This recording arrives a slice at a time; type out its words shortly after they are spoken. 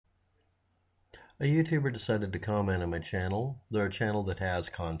A YouTuber decided to comment on my channel. They're a channel that has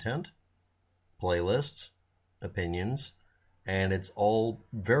content, playlists, opinions, and it's all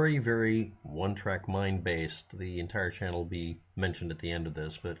very, very one-track mind based. The entire channel will be mentioned at the end of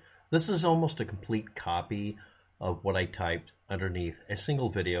this, but this is almost a complete copy of what I typed underneath a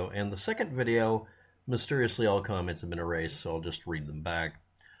single video, and the second video, mysteriously all comments have been erased, so I'll just read them back.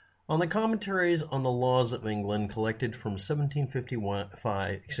 On the commentaries on the laws of England collected from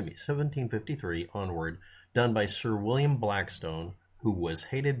 1753 onward, done by Sir William Blackstone, who was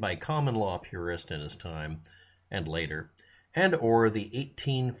hated by common law purists in his time and later, and or the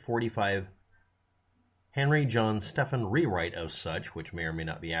 1845 Henry John Stephen rewrite of such, which may or may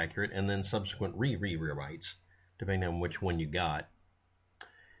not be accurate, and then subsequent rewrites, depending on which one you got.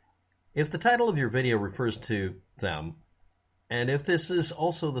 If the title of your video refers to them, and if this is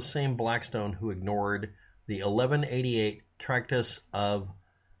also the same Blackstone who ignored the 1188 Tractus of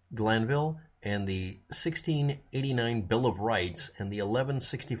Glanville and the 1689 Bill of Rights and the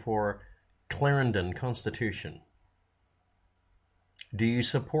 1164 Clarendon Constitution, do you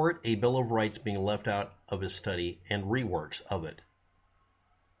support a Bill of Rights being left out of his study and reworks of it,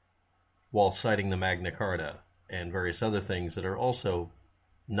 while citing the Magna Carta and various other things that are also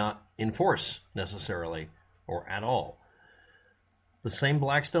not in force necessarily or at all? The same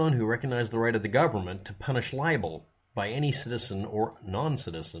Blackstone who recognized the right of the government to punish libel by any citizen or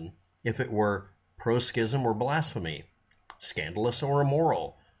non-citizen if it were pro-schism or blasphemy, scandalous or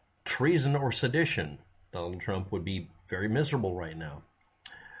immoral, treason or sedition. Donald Trump would be very miserable right now.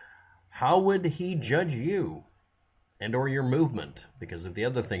 How would he judge you and or your movement because of the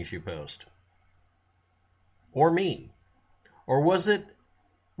other things you post? Or me? Or was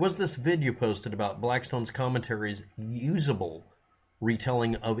this video posted about Blackstone's commentaries usable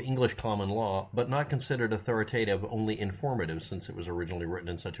retelling of English common law, but not considered authoritative, only informative, since it was originally written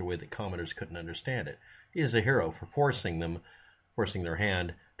in such a way that commoners couldn't understand it? He is a hero for forcing their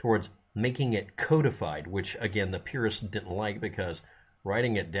hand towards making it codified, which, again, the purists didn't like because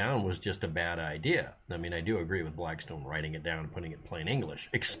writing it down was just a bad idea. I mean, I do agree with Blackstone writing it down and putting it in plain English,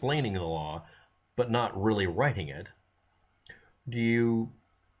 explaining the law, but not really writing it.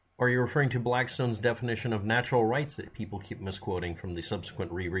 Are you referring to Blackstone's definition of natural rights that people keep misquoting from the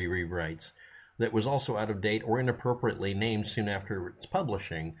subsequent rewrites that was also out of date or inappropriately named soon after its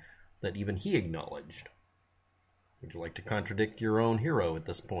publishing that even he acknowledged? Would you like to contradict your own hero at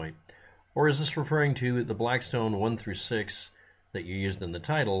this point? Or is this referring to the Blackstone 1 through 6 that you used in the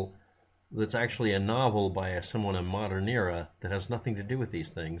title that's actually a novel by someone in modern era that has nothing to do with these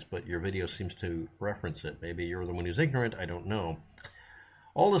things, but your video seems to reference it? Maybe you're the one who's ignorant, I don't know.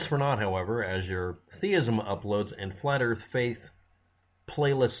 All this for naught, however, as your theism uploads and flat earth faith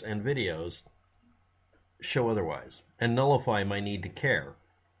playlists and videos show otherwise, and nullify my need to care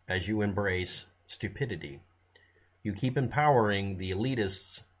as you embrace stupidity. You keep empowering the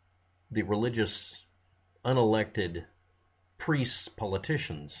elitists, the religious, unelected priests,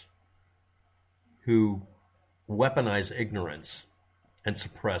 politicians, who weaponize ignorance and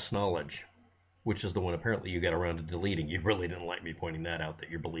suppress knowledge, which is the one apparently you got around to deleting. You really didn't like me pointing that out,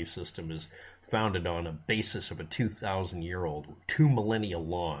 that your belief system is founded on a basis of a 2,000-year-old, 2 millennia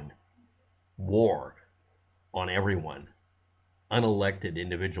long war on everyone, unelected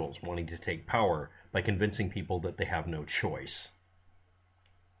individuals wanting to take power by convincing people that they have no choice.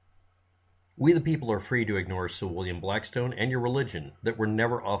 We the people are free to ignore Sir William Blackstone and your religion that were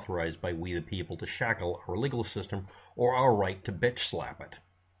never authorized by we the people to shackle our legal system or our right to bitch slap it.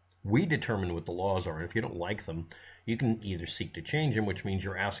 We determine what the laws are, and if you don't like them, you can either seek to change them, which means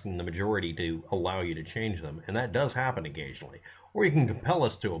you're asking the majority to allow you to change them, and that does happen occasionally. Or you can compel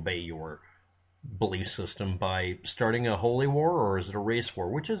us to obey your belief system by starting a holy war, or is it a race war?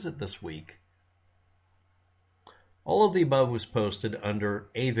 Which is it this week? All of the above was posted under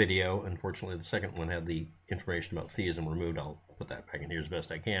a video. Unfortunately, the second one had the information about theism removed. I'll put that back in here as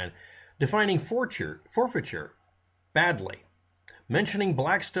best I can. Defining forfeiture badly. Mentioning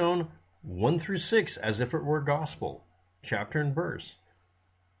Blackstone 1 through 6 as if it were gospel, chapter and verse.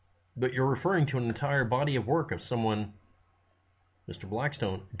 But you're referring to an entire body of work of someone, Mr.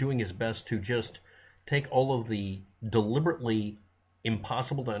 Blackstone, doing his best to just take all of the deliberately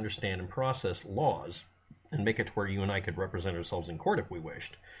impossible to understand and process laws and make it to where you and I could represent ourselves in court if we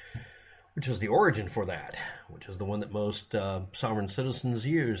wished, which is the origin for that, which is the one that most sovereign citizens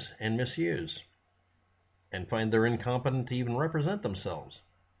use and misuse, and find they're incompetent to even represent themselves.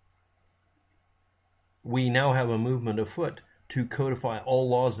 We now have a movement afoot to codify all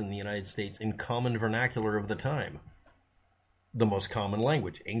laws in the United States in common vernacular of the time. The most common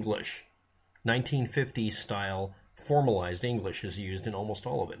language, English. 1950s style formalized English is used in almost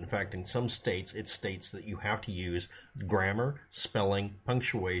all of it. In fact, in some states, it states that you have to use grammar, spelling,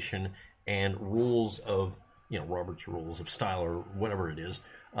 punctuation, and rules of, Robert's Rules of Style or whatever it is.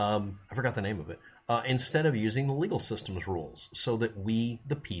 I forgot the name of it. Instead of using the legal system's rules, so that we,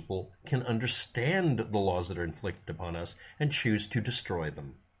 the people, can understand the laws that are inflicted upon us and choose to destroy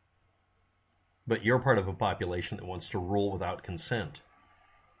them. But you're part of a population that wants to rule without consent.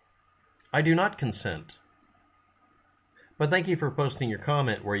 I do not consent. But thank you for posting your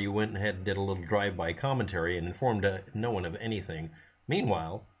comment where you went ahead and did a little drive-by commentary and informed no one of anything.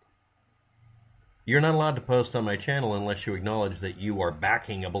 Meanwhile, you're not allowed to post on my channel unless you acknowledge that you are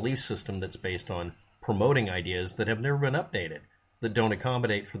backing a belief system that's based on promoting ideas that have never been updated, that don't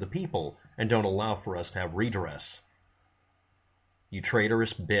accommodate for the people, and don't allow for us to have redress. You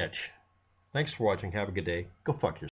traitorous bitch. Thanks for watching. Have a good day. Go fuck yourself.